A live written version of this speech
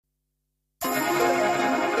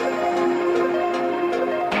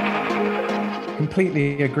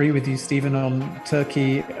completely agree with you, Stephen, on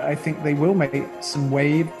Turkey. I think they will make some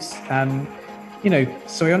waves, and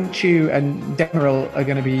Soyuncu and Demiral are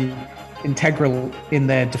going to be integral in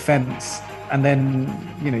their defence, and then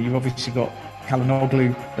you've obviously got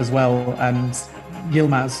Kalanoglu as well and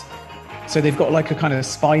Yilmaz. So they've got like a kind of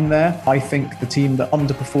spine there. I think the team that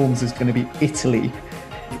underperforms is going to be Italy.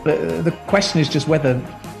 But the question is just whether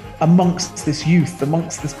amongst this youth,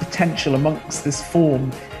 amongst this potential, amongst this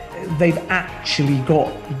form, they've actually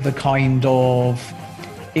got the kind of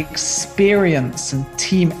experience and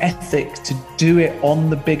team ethic to do it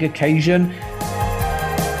on the big occasion.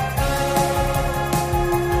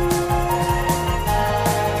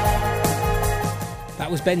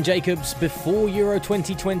 That was Ben Jacobs before Euro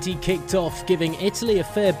 2020 kicked off, giving Italy a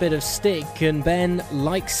fair bit of stick. And Ben,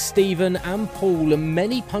 like Stephen and Paul and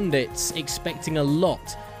many pundits, expecting a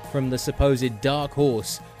lot from the supposed dark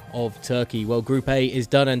horse of Turkey. Well, Group A is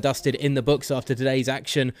done and dusted in the books after today's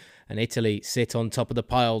action, and Italy sit on top of the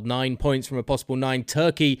pile, 9 points from a possible 9.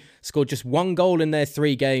 Turkey scored just 1 goal in their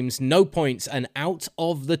 3 games, no points, and out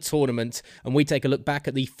of the tournament. And we take a look back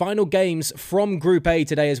at the final games from Group A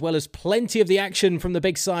today, as well as plenty of the action from the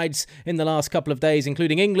big sides in the last couple of days,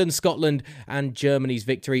 including England, Scotland, and Germany's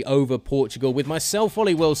victory over Portugal, with myself,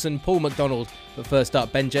 Ollie Wilson, Paul McDonald. But first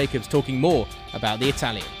up, Ben Jacobs talking more about the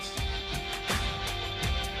Italians.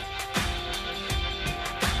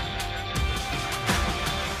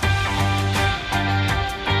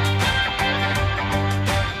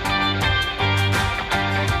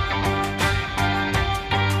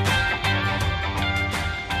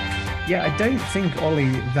 Yeah, I don't think, Ollie,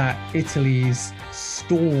 that Italy's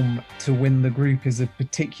storm to win the group is a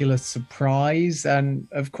particular surprise. And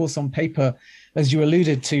of course, on paper, as you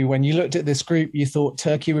alluded to, when you looked at this group, you thought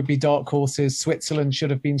Turkey would be dark horses. Switzerland should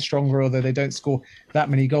have been stronger, although they don't score that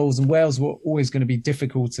many goals. And Wales were always going to be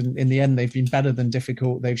difficult. And in the end, they've been better than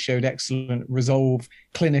difficult. They've showed excellent resolve,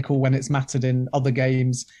 clinical when it's mattered in other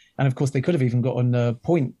games. And of course, they could have even gotten a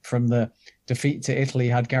point from the defeat to Italy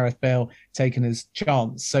had Gareth Bale taken his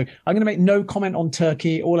chance. So I'm going to make no comment on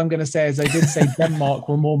Turkey. All I'm going to say is I did say Denmark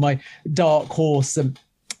were more my dark horse. And,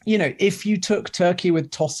 if you took Turkey with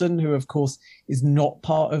Tosun, who, of course, is not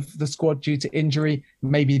part of the squad due to injury,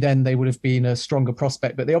 maybe then they would have been a stronger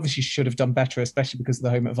prospect. But they obviously should have done better, especially because of the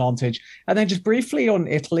home advantage. And then just briefly on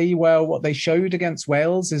Italy, well, what they showed against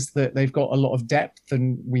Wales is that they've got a lot of depth,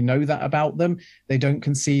 and we know that about them. They don't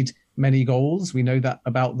concede many goals. We know that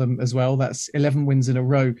about them as well. That's 11 wins in a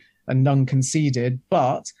row and none conceded.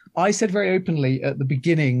 But I said very openly at the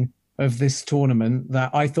beginning of this tournament that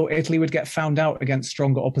I thought Italy would get found out against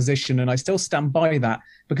stronger opposition. And I still stand by that,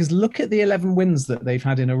 because look at the 11 wins that they've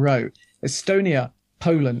had in a row. Estonia,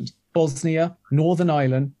 Poland, Bosnia, Northern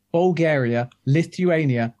Ireland, Bulgaria,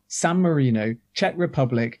 Lithuania, San Marino, Czech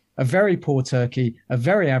Republic, a very poor Turkey, a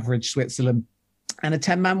very average Switzerland, and a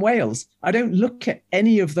 10-man Wales. I don't look at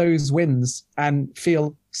any of those wins and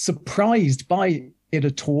feel surprised by it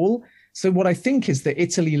at all. So what I think is that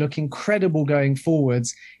Italy look incredible going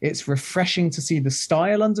forwards. It's refreshing to see the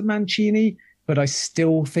style under Mancini, but I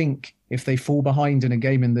still think if they fall behind in a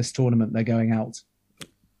game in this tournament, they're going out.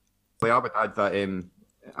 I would add that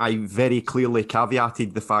I very clearly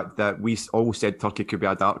caveated the fact that we all said Turkey could be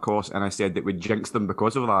a dark horse, and I said that we'd jinx them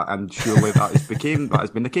because of that, and surely that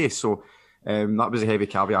has been the case. So that was a heavy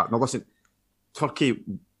caveat. Now listen, Turkey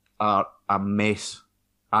are a mess,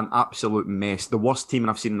 an absolute mess. The worst team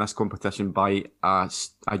I've seen in this competition by a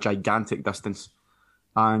gigantic distance.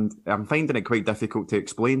 And I'm finding it quite difficult to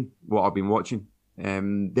explain what I've been watching.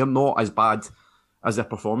 They're not as bad as their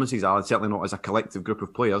performances are, certainly not as a collective group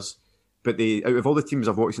of players. But out of all the teams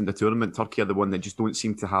I've watched in the tournament, Turkey are the one that just don't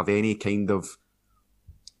seem to have any kind of...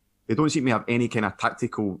 They don't seem to have any kind of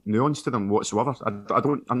tactical nuance to them whatsoever.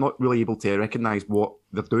 I'm not really able to recognise what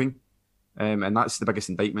they're doing. And that's the biggest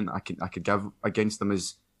indictment I could give against them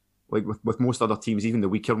is, like with most other teams, even the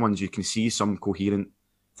weaker ones, you can see some coherent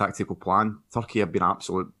tactical plan. Turkey have been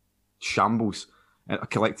absolute shambles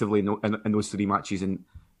collectively in those 3 matches, and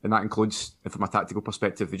that includes, from a tactical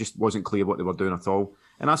perspective, it just wasn't clear what they were doing at all.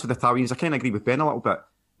 And as for the Italians, I kind of agree with Ben a little bit.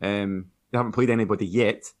 They haven't played anybody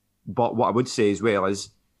yet, but what I would say as well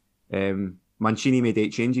is Mancini made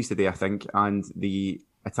 8 changes today, I think, and the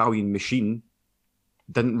Italian machine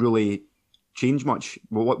didn't really change much.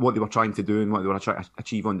 What they were trying to do and what they were trying to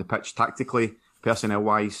achieve on the pitch tactically,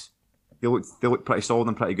 personnel-wise, they look pretty solid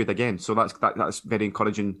and pretty good again. So that's very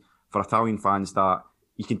encouraging for Italian fans, that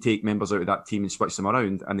you can take members out of that team and switch them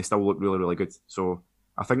around and they still look really, really good. So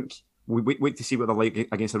I think we wait to see what they're like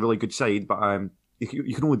against a really good side, but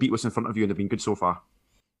you can only beat what's in front of you, and they've been good so far.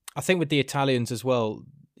 I think with the Italians as well,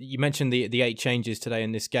 you mentioned the 8 changes today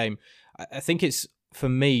in this game. I think it's, for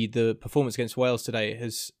me, the performance against Wales today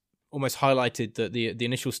has almost highlighted that the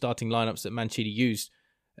initial starting lineups that Mancini used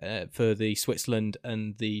for the Switzerland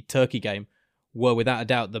and the Turkey game were without a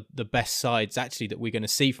doubt the best sides actually that we're going to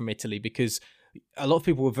see from Italy, because a lot of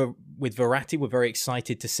people with Verratti were very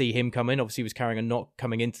excited to see him come in. Obviously, he was carrying a knock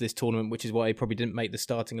coming into this tournament, which is why he probably didn't make the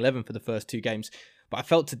starting 11 for the first two games. But I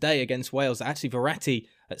felt today against Wales that actually Verratti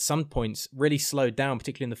at some points really slowed down,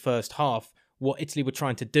 particularly in the first half, what Italy were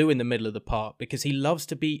trying to do in the middle of the park, because he loves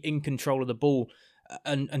to be in control of the ball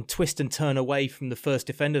and twist and turn away from the first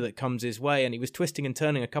defender that comes his way. And he was twisting and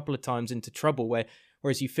turning a couple of times into trouble,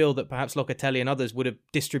 whereas you feel that perhaps Locatelli and others would have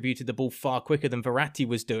distributed the ball far quicker than Verratti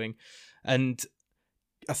was doing. And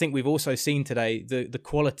I think we've also seen today the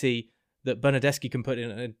quality that Bernardeschi can put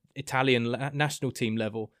in at an Italian national team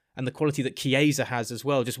level, and the quality that Chiesa has as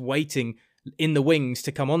well, just waiting in the wings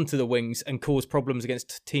to come onto the wings and cause problems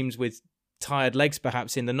against teams with tired legs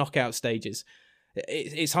perhaps in the knockout stages.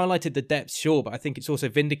 It's highlighted the depth, sure, but I think it's also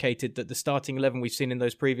vindicated that the starting 11 we've seen in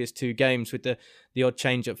those previous two games, with the odd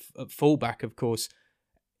change at fullback, of course,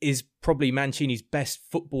 is probably Mancini's best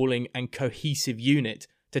footballing and cohesive unit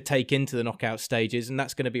to take into the knockout stages, and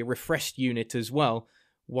that's going to be a refreshed unit as well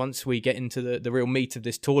once we get into the real meat of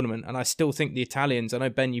this tournament. And I still think the Italians, I know,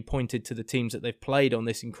 Ben, you pointed to the teams that they've played on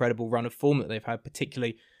this incredible run of form that they've had,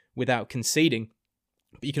 particularly without conceding.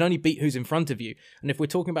 But you can only beat who's in front of you. And if we're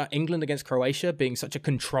talking about England against Croatia being such a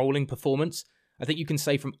controlling performance, I think you can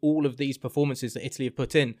say from all of these performances that Italy have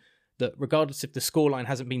put in, that regardless if the scoreline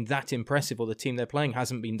hasn't been that impressive or the team they're playing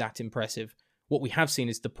hasn't been that impressive, what we have seen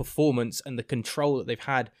is the performance and the control that they've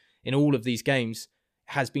had in all of these games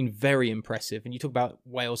has been very impressive. And you talk about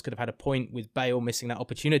Wales could have had a point with Bale missing that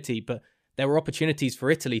opportunity, but there were opportunities for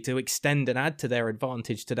Italy to extend and add to their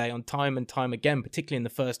advantage today on time and time again, particularly in the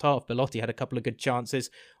first half. Belotti had a couple of good chances.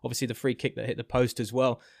 Obviously, the free kick that hit the post as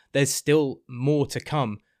well. There's still more to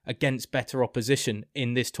come against better opposition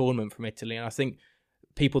in this tournament from Italy. And I think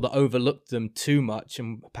people that overlooked them too much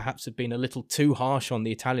and perhaps have been a little too harsh on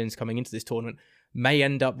the Italians coming into this tournament may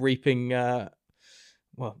end up reaping, no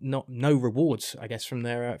rewards, I guess, from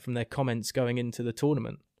their comments going into the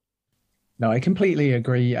tournament. No, I completely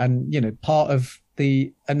agree. And, part of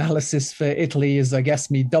the analysis for Italy is, I guess,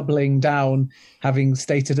 me doubling down, having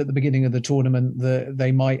stated at the beginning of the tournament that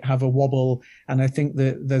they might have a wobble. And I think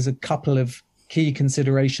that there's a couple of key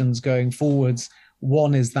considerations going forwards.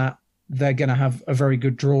 One is that they're going to have a very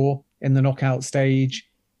good draw in the knockout stage,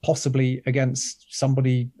 possibly against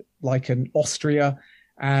somebody like an Austria.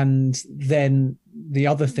 And then the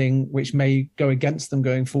other thing which may go against them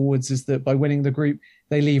going forwards is that by winning the group,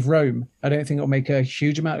 they leave Rome. I don't think it'll make a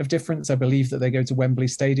huge amount of difference. I believe that they go to Wembley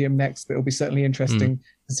Stadium next, but it'll be certainly interesting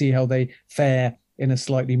to see how they fare in a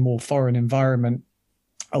slightly more foreign environment,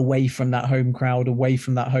 away from that home crowd, away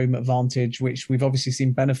from that home advantage, which we've obviously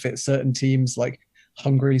seen benefit certain teams. Like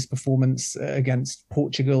Hungary's performance against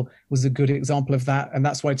Portugal was a good example of that. And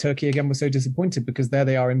that's why Turkey, again, was so disappointed, because there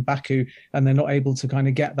they are in Baku and they're not able to kind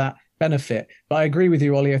of get that benefit. But I agree with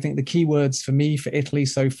you, Ollie. I think the key words for me for Italy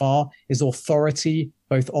so far is authority,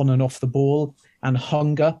 both on and off the ball, and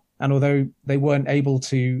hunger. And although they weren't able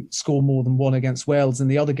to score more than one against Wales in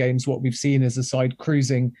the other games, what we've seen is a side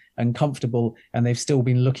cruising and comfortable, and they've still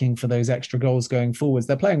been looking for those extra goals going forwards.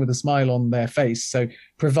 They're playing with a smile on their face. So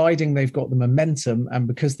providing they've got the momentum, and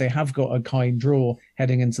because they have got a kind draw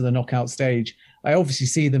heading into the knockout stage, I obviously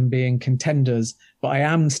see them being contenders, but I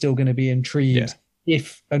am still going to be intrigued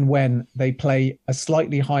if and when they play a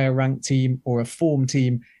slightly higher ranked team or a form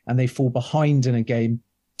team and they fall behind in a game.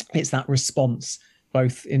 It's that response,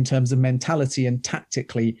 both in terms of mentality and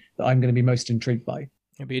tactically, that I'm going to be most intrigued by.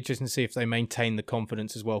 It'll be interesting to see if they maintain the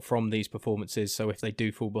confidence as well from these performances. So if they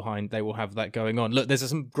do fall behind, they will have that going on. Look, there's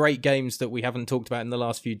some great games that we haven't talked about in the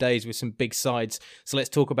last few days with some big sides. So let's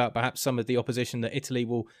talk about perhaps some of the opposition that Italy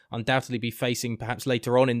will undoubtedly be facing perhaps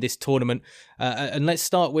later on in this tournament. And let's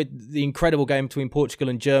start with the incredible game between Portugal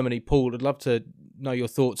and Germany. Paul, I'd love to know your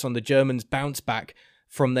thoughts on the Germans' bounce back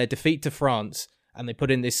from their defeat to France. And they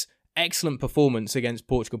put in this excellent performance against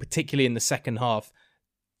Portugal, particularly in the second half.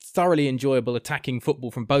 Thoroughly enjoyable attacking football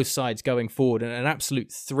from both sides going forward, and an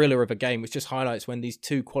absolute thriller of a game, which just highlights when these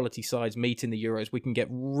two quality sides meet in the Euros, we can get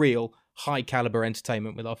real high caliber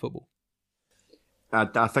entertainment with our football.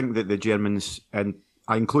 I think that the Germans, and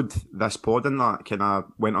I include this pod in that, kind of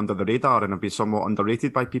went under the radar and have been somewhat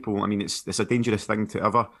underrated by people. I mean, it's a dangerous thing to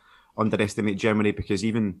ever underestimate Germany, because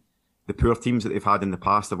even the poor teams that they've had in the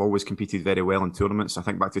past have always competed very well in tournaments. I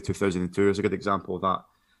think back to 2002 is a good example of that.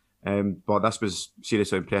 But this was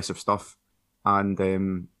seriously impressive stuff, and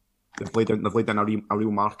they've laid down a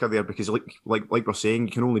real marker there, because like we're saying,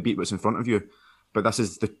 you can only beat what's in front of you. But this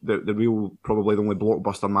is the real, probably the only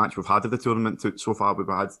blockbuster match we've had of the tournament so far. We've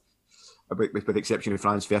had, with the exception of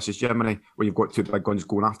France versus Germany, where you've got two big guns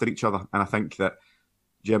going after each other. And I think that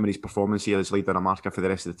Germany's performance here has laid down a marker for the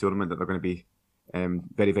rest of the tournament that they're going to be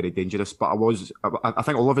very, very dangerous. But I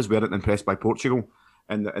think all of us weren't impressed by Portugal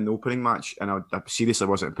in the opening match, and I seriously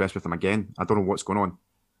wasn't impressed with them again. I don't know what's going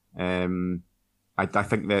on. I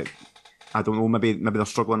think that, I don't know, maybe they're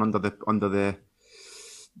struggling under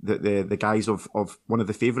the guise of one of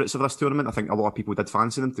the favourites of this tournament. I think a lot of people did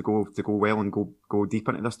fancy them to go well and go deep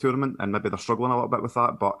into this tournament, and maybe they're struggling a little bit with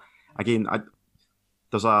that. But again,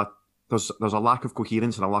 there's a lack of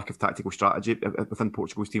coherence and a lack of tactical strategy within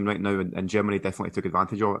Portugal's team right now, and Germany definitely took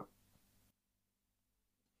advantage of it.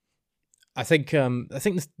 I think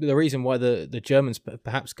the reason why the Germans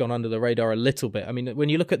perhaps gone under the radar a little bit. I mean, when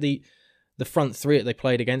you look at the front three that they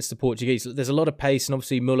played against the Portuguese, there's a lot of pace, and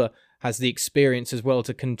obviously Muller has the experience as well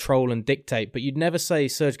to control and dictate. But you'd never say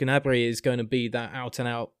Serge Gnabry is going to be that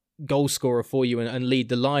out-and-out goal scorer for you and lead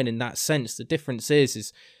the line in that sense. The difference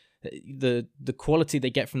is the quality they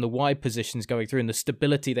get from the wide positions going through, and the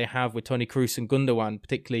stability they have with Toni Kroos and Gundogan,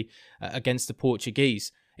 particularly against the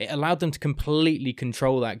Portuguese. It allowed them to completely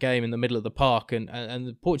control that game in the middle of the park, and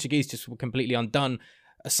the Portuguese just were completely undone.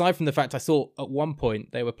 Aside from the fact I thought at one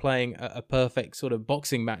point they were playing a perfect sort of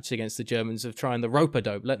boxing match against the Germans of trying the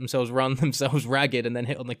rope-a-dope, let themselves run themselves ragged and then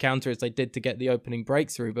hit on the counter as they did to get the opening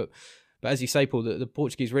breakthrough. But as you say, Paul, the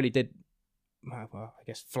Portuguese really did, well, I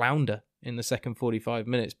guess, flounder in the second 45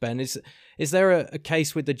 minutes. Ben, is there a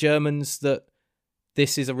case with the Germans that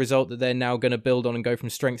this is a result that they're now going to build on and go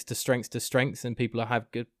from strength to strength to strength, and people are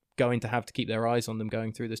going to have to keep their eyes on them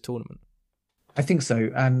going through this tournament? I think so.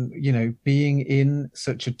 And, being in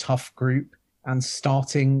such a tough group and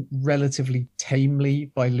starting relatively tamely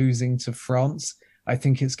by losing to France, I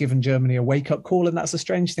think it's given Germany a wake-up call. And that's a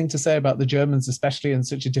strange thing to say about the Germans, especially in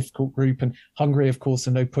such a difficult group. And Hungary, of course,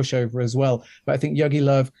 are no pushover as well. But I think Jogi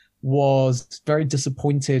Löw was very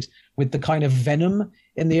disappointed with the kind of venom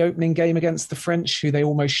in the opening game against the French, who they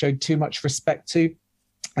almost showed too much respect to.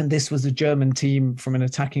 And this was a German team from an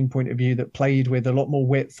attacking point of view that played with a lot more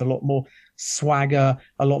width, a lot more swagger,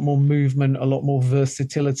 a lot more movement, a lot more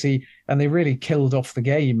versatility, and they really killed off the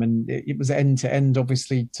game. And it was end to end,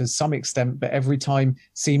 obviously, to some extent, but every time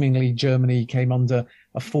seemingly Germany came under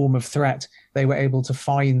a form of threat, they were able to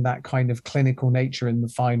find that kind of clinical nature in the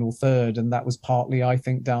final third. And that was partly, I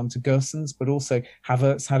think, down to Gosens, but also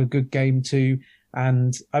Havertz had a good game too.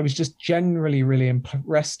 And I was just generally really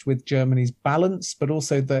impressed with Germany's balance, but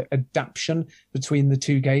also the adaptation between the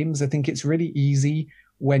two games. I think it's really easy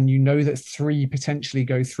when you know that three potentially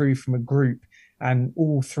go through from a group, and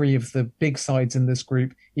all three of the big sides in this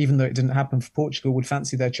group, even though it didn't happen for Portugal, would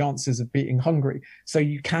fancy their chances of beating Hungary. So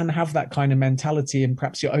you can have that kind of mentality in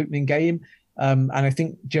perhaps your opening game. And I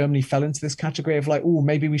think Germany fell into this category of like, oh,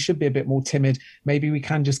 maybe we should be a bit more timid. Maybe we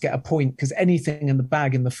can just get a point, because anything in the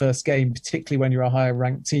bag in the first game, particularly when you're a higher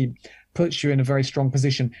ranked team, puts you in a very strong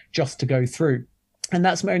position just to go through. And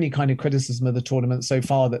that's my only kind of criticism of the tournament so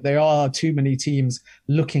far, that there are too many teams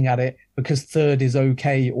looking at it because third is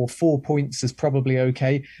okay or 4 points is probably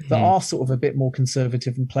okay, that are sort of a bit more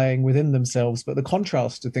conservative and playing within themselves. But the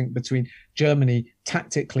contrast, I think, between Germany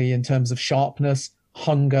tactically in terms of sharpness,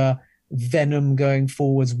 hunger, venom going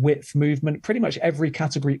forwards, width, movement, pretty much every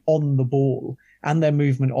category on the ball and their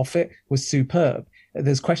movement off it was superb.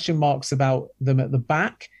 There's question marks about them at the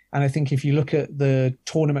back. And I think if you look at the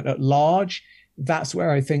tournament at large, that's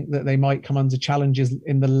where I think that they might come under challenges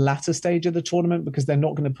in the latter stage of the tournament, because they're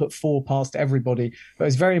not going to put four past everybody. But I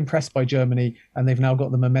was very impressed by Germany, and they've now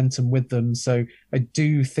got the momentum with them. So I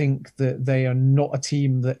do think that they are not a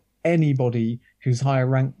team that anybody who's higher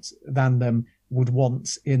ranked than them would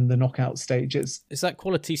want in the knockout stages. Is that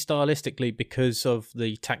quality stylistically because of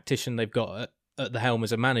the tactician they've got at the helm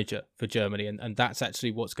as a manager for Germany, and that's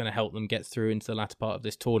actually what's going to help them get through into the latter part of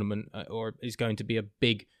this tournament, or is going to be a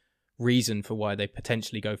big reason for why they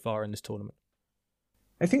potentially go far in this tournament?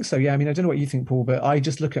 I think so, yeah. I mean, I don't know what you think, Paul, but I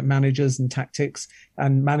just look at managers and tactics,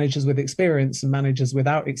 and managers with experience and managers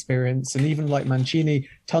without experience. And even like Mancini,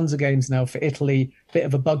 tons of games now for Italy, bit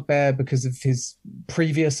of a bugbear because of his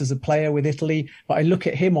previous as a player with Italy. But I look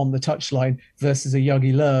at him on the touchline versus a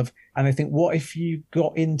Jogi Löw, and I think, what if you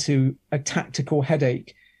got into a tactical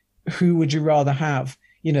headache? Who would you rather have?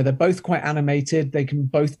 You know, they're both quite animated. They can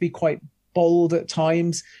both be quite bold at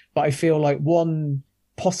times, but I feel like one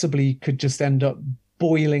possibly could just end up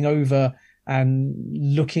boiling over and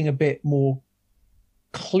looking a bit more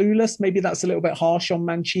clueless. Maybe that's a little bit harsh on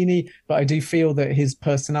Mancini, but I do feel that his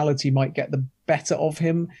personality might get the better of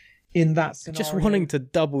him in that scenario. Just wanting to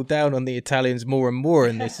double down on the Italians more and more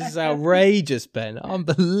in this. This is outrageous, Ben.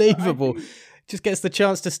 Unbelievable. Just gets the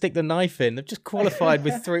chance to stick the knife in. They've just qualified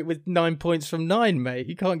with 9 points from 9, mate.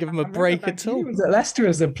 You can't give him a break at all. He was at Leicester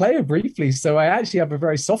as a player briefly, so I actually have a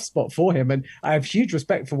very soft spot for him, and I have huge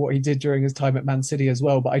respect for what he did during his time at Man City as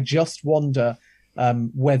well. But I just wonder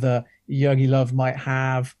whether Jurgen Löw might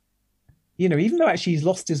have, even though actually he's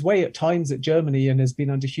lost his way at times at Germany and has been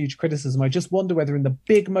under huge criticism, I just wonder whether in the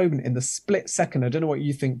big moment, in the split second, I don't know what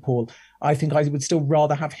you think, Paul, I think I would still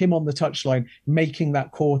rather have him on the touchline making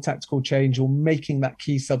that core tactical change or making that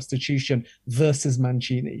key substitution versus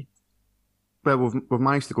Mancini. Well, we've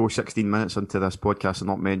managed to go 16 minutes into this podcast and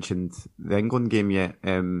not mentioned the England game yet,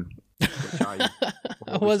 which I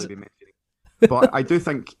will obviously be mentioning. But I do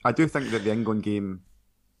think that the England game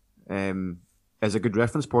is a good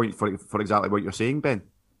reference point for exactly what you're saying, Ben.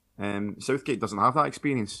 Southgate doesn't have that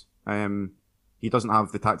experience. He doesn't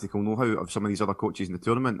have the tactical know-how of some of these other coaches in the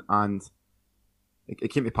tournament, and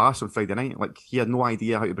it came to pass on Friday night. Like, he had no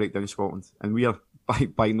idea how to break down Scotland, and we are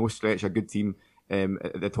by no stretch a good team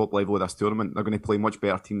at the top level of this tournament. They're going to play much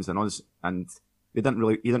better teams than us, and he didn't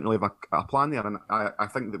really have a plan there. And I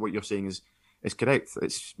think that what you're saying is correct.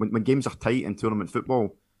 It's when games are tight in tournament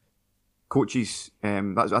football, coaches,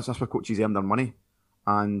 that's where coaches earn their money,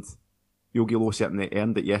 and Jogi Löw certainly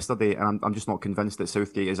earned it yesterday, and I'm just not convinced that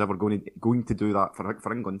Southgate is ever going to do that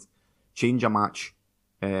for England, change a match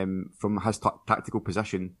from his tactical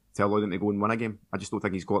position to allow them to go and win a game. I just don't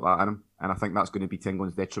think he's got that in him, and I think that's going to be to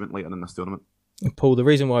England's detriment later in this tournament. Paul, the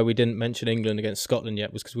reason why we didn't mention England against Scotland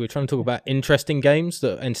yet was because we were trying to talk about interesting games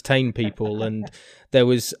that entertain people, and there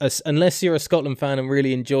was, unless you're a Scotland fan and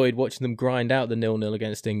really enjoyed watching them grind out the 0-0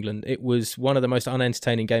 against England, it was one of the most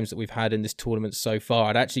unentertaining games that we've had in this tournament so far.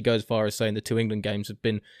 I'd actually go as far as saying the two England games have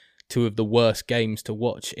been two of the worst games to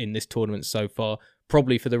watch in this tournament so far,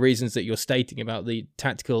 probably for the reasons that you're stating about the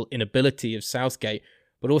tactical inability of Southgate,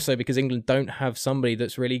 but also because England don't have somebody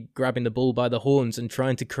that's really grabbing the ball by the horns and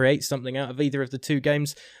trying to create something out of either of the two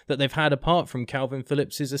games that they've had, apart from Calvin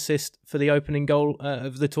Phillips' assist for the opening goal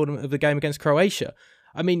of the tournament, of the game against Croatia.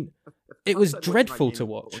 I mean, it was dreadful to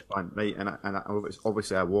watch. Right, and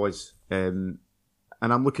obviously I was. And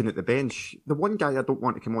I'm looking at the bench. The one guy I don't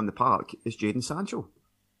want to come on the park is Jadon Sancho.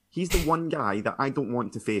 He's the one guy that I don't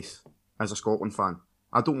want to face as a Scotland fan.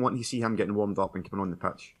 I don't want to see him getting warmed up and coming on the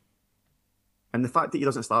pitch. And the fact that he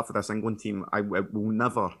doesn't start for this England team, it will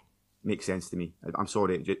never make sense to me. I'm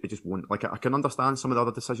sorry, it just won't. Like, I can understand some of the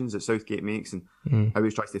other decisions that Southgate makes and how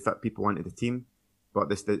he tries to fit people into the team, but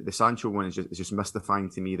the Sancho one is just mystifying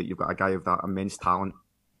to me, that you've got a guy of that immense talent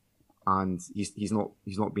and he's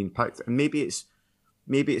not being picked. And maybe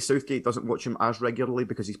it's Southgate doesn't watch him as regularly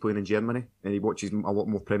because he's playing in Germany, and he watches a lot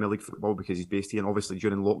more Premier League football because he's based here. And obviously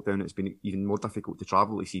during lockdown, it's been even more difficult to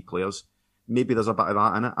travel to see players. Maybe there's a bit of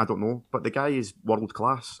that in it, I don't know. But the guy is world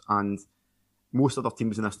class, and most other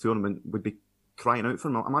teams in this tournament would be crying out for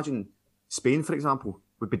him. Imagine Spain, for example,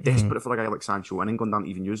 would be desperate for a guy like Sancho, and England aren't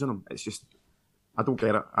even using him. It's just, I don't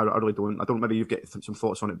get it. I really don't. I don't. Maybe you've got some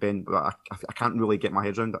thoughts on it, Ben, but I can't really get my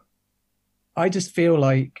head around it. I just feel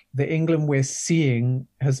like the England we're seeing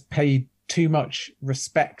has paid too much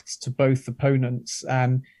respect to both opponents,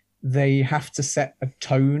 and they have to set a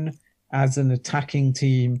tone as an attacking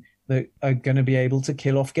team that are going to be able to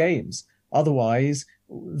kill off games. Otherwise,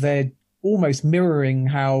 they're almost mirroring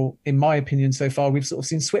how, in my opinion, so far, we've sort of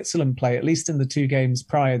seen Switzerland play, at least in the two games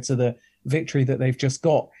prior to the victory that they've just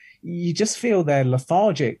got. You just feel they're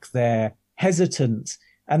lethargic, they're hesitant,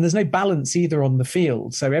 and there's no balance either on the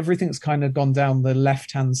field. So everything's kind of gone down the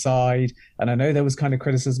left-hand side. And I know there was kind of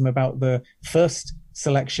criticism about the first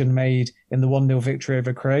selection made in the 1-0 victory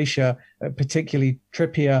over Croatia, particularly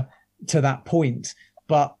Trippier to that point.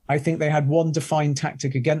 But I think they had one defined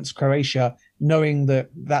tactic against Croatia, knowing that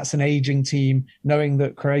that's an aging team, knowing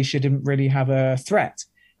that Croatia didn't really have a threat.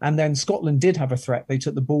 And then Scotland did have a threat. They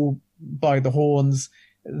took the ball by the horns.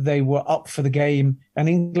 They were up for the game, and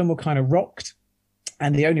England were kind of rocked.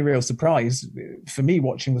 And the only real surprise for me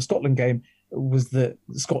watching the Scotland game was that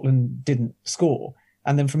Scotland didn't score.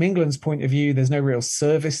 And then from England's point of view, there's no real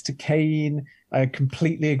service to Kane. I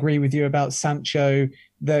completely agree with you about Sancho.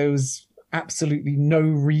 There was absolutely no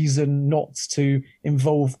reason not to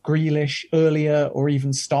involve Grealish earlier or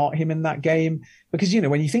even start him in that game. Because,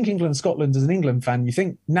 when you think England-Scotland as an England fan, you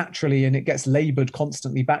think naturally, and it gets laboured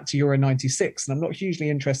constantly back to Euro 96. And I'm not hugely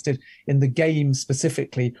interested in the game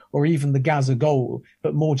specifically or even the Gaza goal,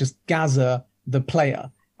 but more just Gaza, the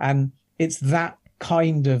player. And it's that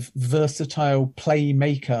kind of versatile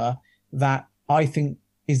playmaker that I think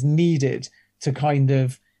is needed to kind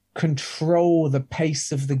of control the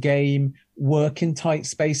pace of the game, work in tight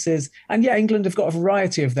spaces. And yeah, England have got a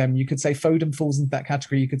variety of them. You could say Foden falls into that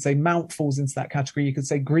category. You could say Mount falls into that category. You could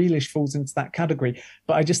say Grealish falls into that category.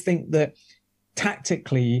 But I just think that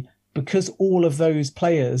tactically, because all of those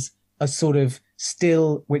players are sort of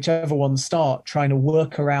still, whichever one start, trying to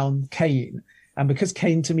work around Kane, and because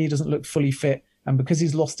Kane to me doesn't look fully fit, and because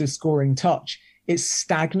he's lost his scoring touch, it's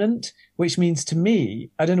stagnant, which means to me,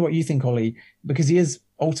 I don't know what you think, Ollie, because he is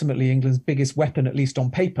ultimately England's biggest weapon, at least on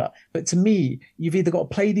paper. But to me, you've either got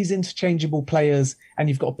to play these interchangeable players and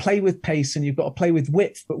you've got to play with pace and you've got to play with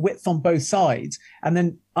width, but width on both sides. And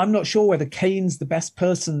then I'm not sure whether Kane's the best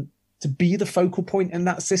person to be the focal point in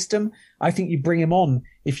that system. I think you bring him on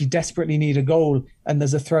if you desperately need a goal and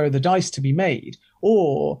there's a throw of the dice to be made.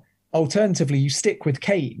 Or alternatively, you stick with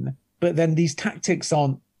Kane, but then these tactics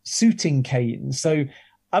aren't suiting Kane. So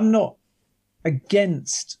I'm not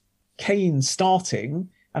against Kane starting,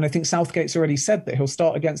 and I think Southgate's already said that he'll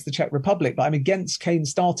start against the Czech Republic, but I'm against Kane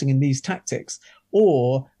starting in these tactics,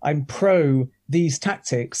 or I'm pro these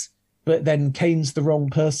tactics, but then Kane's the wrong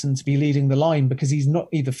person to be leading the line because he's not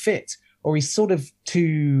either fit or he's sort of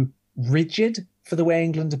too rigid for the way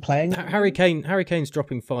England are playing. Harry Kane's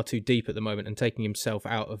dropping far too deep at the moment and taking himself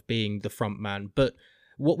out of being the front man. But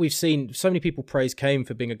what we've seen, so many people praise Kane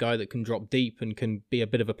for being a guy that can drop deep and can be a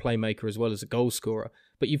bit of a playmaker as well as a goal scorer.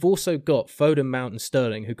 But you've also got Foden, Mount and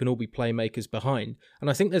Sterling who can all be playmakers behind. And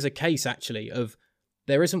I think there's a case actually of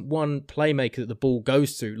there isn't one playmaker that the ball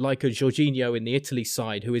goes to, like a Jorginho in the Italy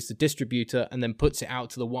side, who is the distributor and then puts it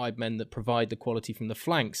out to the wide men that provide the quality from the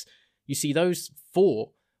flanks. You see those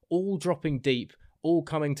four all dropping deep, all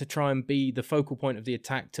coming to try and be the focal point of the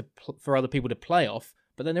attack for other people to play off,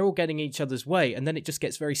 but then they're all getting each other's way, and then it just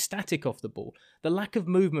gets very static off the ball. The lack of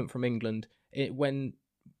movement from England when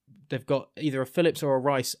they've got either a Phillips or a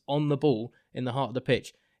Rice on the ball in the heart of the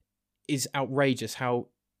pitch is outrageous. How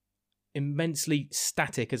immensely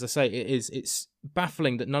static, as I say, it is. It's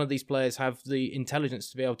baffling that none of these players have the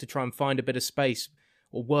intelligence to be able to try and find a bit of space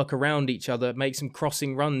or work around each other, make some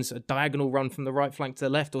crossing runs, a diagonal run from the right flank to the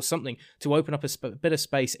left or something to open up a bit of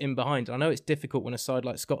space in behind. I know it's difficult when a side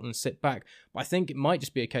like Scotland sit back, but I think it might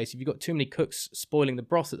just be a case if you've got too many cooks spoiling the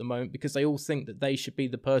broth at the moment because they all think that they should be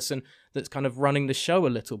the person that's kind of running the show a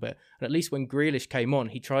little bit. And at least when Grealish came on,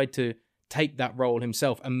 he tried to take that role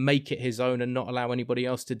himself and make it his own and not allow anybody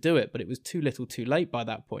else to do it. But it was too little too late by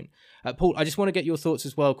that point. Paul, I just want to get your thoughts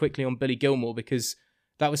as well quickly on Billy Gilmour, because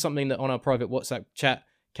that was something that on our private WhatsApp chat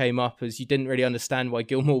came up as you didn't really understand why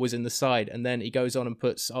Gilmour was in the side. And then he goes on and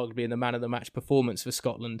puts arguably in the man of the match performance for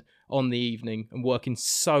Scotland on the evening and working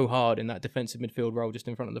so hard in that defensive midfield role just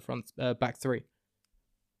in front of the back three.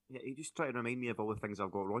 Yeah, you just try to remind me of all the things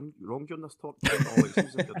I've got wrong during this top 10. Oh, it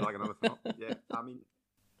seems like you're dragging everything up. Yeah, I mean,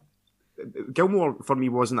 Gilmour for me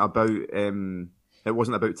wasn't about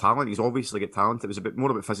talent. He's obviously got talent. It was a bit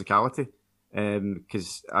more about physicality,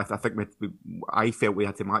 because I think I felt we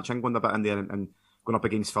had to match England a bit in there and going up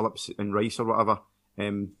against Phillips and Rice or whatever,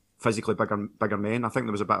 physically bigger men. I think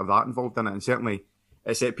there was a bit of that involved in it, and certainly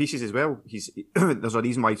at set pieces as well. There's a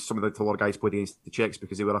reason why some of the taller guys played against the Czechs,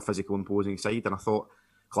 because they were a physical, imposing side, and I thought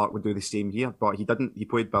Clark would do the same here, but he didn't. He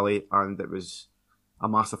played Billy, and it was a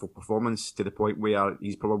masterful performance to the point where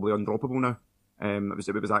he's probably undroppable now. It was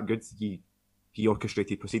that good. He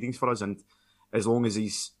orchestrated proceedings for us, and as long as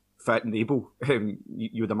he's fit and able,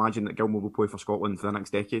 you would imagine that Gilmour will play for Scotland for the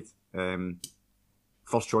next decade.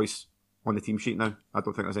 First choice on the team sheet now. I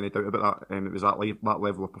don't think there's any doubt about that. It was that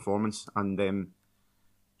level of performance, and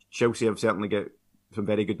Chelsea have certainly got some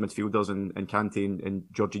very good midfielders in Kante and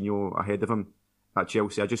Jorginho ahead of him at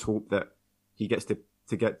Chelsea. I just hope that he gets to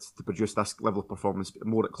produce this level of performance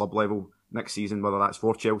more at club level next season, whether that's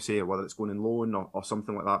for Chelsea or whether it's going in loan or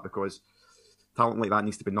something like that, because talent like that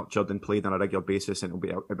needs to be nurtured and played on a regular basis, and it'll be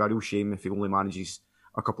a real shame if he only manages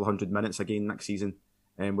a couple of 100 minutes again next season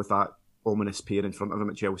with that ominous pair in front of him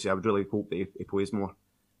at Chelsea. I would really hope that he plays more.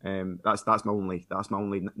 That's my only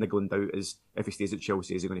niggling doubt, is if he stays at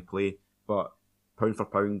Chelsea, is he going to play? But pound for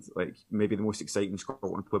pound, like maybe the most exciting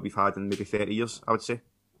Scotland player we've had in maybe 30 years, I would say.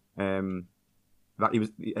 The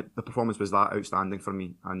performance was that outstanding for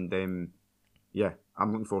me, and yeah,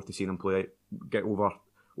 I'm looking forward to seeing him play, get over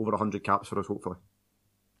 100 caps for us, hopefully.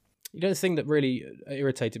 You know, the thing that really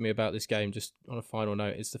irritated me about this game, just on a final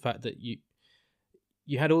note, is the fact that you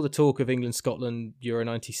had all the talk of England, Scotland, Euro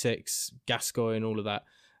 96, Gascoigne, all of that,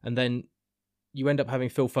 and then you end up having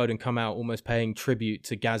Phil Foden come out almost paying tribute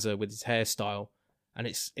to Gaza with his hairstyle, and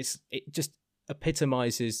it just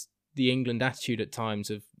epitomises the England attitude at times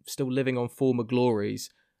of still living on former glories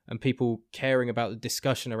and people caring about the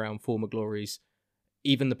discussion around former glories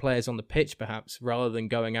even the players on the pitch, perhaps, rather than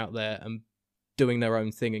going out there and doing their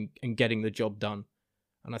own thing and getting the job done.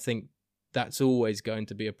 And I think that's always going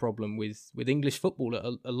to be a problem with English football at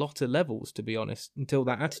a lot of levels, to be honest, until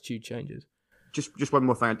that attitude changes. Just one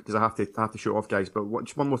more thing, because I have to show off, guys. But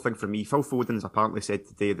just one more thing for me. Phil Foden's apparently said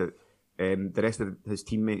today that the rest of his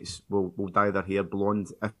teammates will dye their hair blonde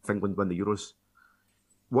if England win the Euros.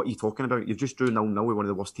 What are you talking about? You've just drew 0-0 with one of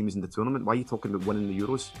the worst teams in the tournament. Why are you talking about winning the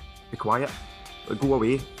Euros? Be quiet. Go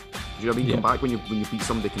away. Do you know what I mean? Come back when you beat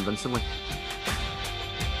somebody convincingly.